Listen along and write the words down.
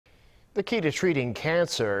The key to treating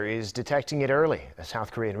cancer is detecting it early. A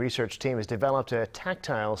South Korean research team has developed a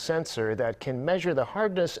tactile sensor that can measure the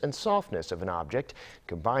hardness and softness of an object.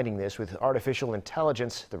 Combining this with artificial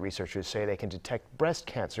intelligence, the researchers say they can detect breast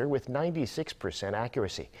cancer with 96%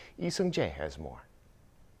 accuracy. Seung-jae has more.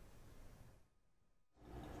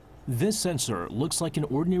 This sensor looks like an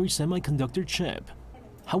ordinary semiconductor chip.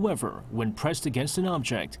 However, when pressed against an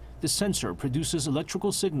object, the sensor produces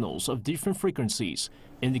electrical signals of different frequencies,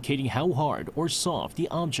 indicating how hard or soft the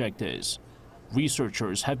object is.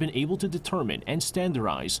 Researchers have been able to determine and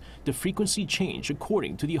standardize the frequency change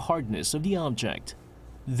according to the hardness of the object.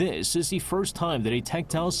 This is the first time that a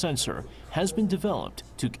tactile sensor has been developed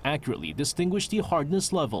to accurately distinguish the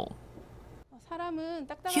hardness level.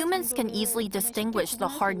 Humans can easily distinguish the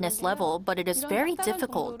hardness level, but it is very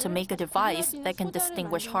difficult to make a device that can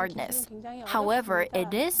distinguish hardness. However,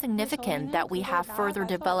 it is significant that we have further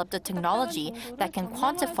developed a technology that can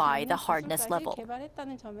quantify the hardness level.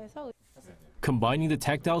 Combining the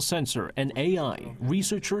tactile sensor and AI,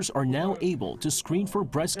 researchers are now able to screen for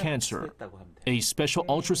breast cancer. A special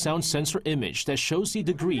ultrasound sensor image that shows the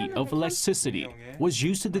degree of elasticity was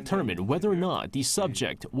used to determine whether or not the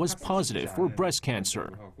subject was positive for breast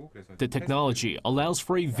cancer. The technology allows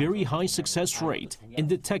for a very high success rate in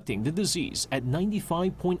detecting the disease at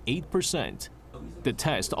 95.8%. The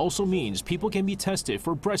test also means people can be tested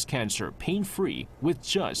for breast cancer pain-free with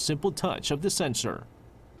just simple touch of the sensor.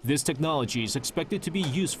 This technology is expected to be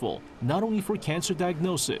useful not only for cancer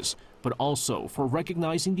diagnosis, but also for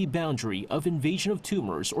recognizing the boundary of invasion of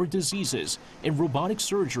tumors or diseases in robotic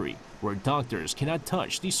surgery where doctors cannot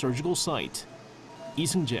touch the surgical site.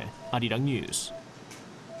 Seung-jae, Arirang News.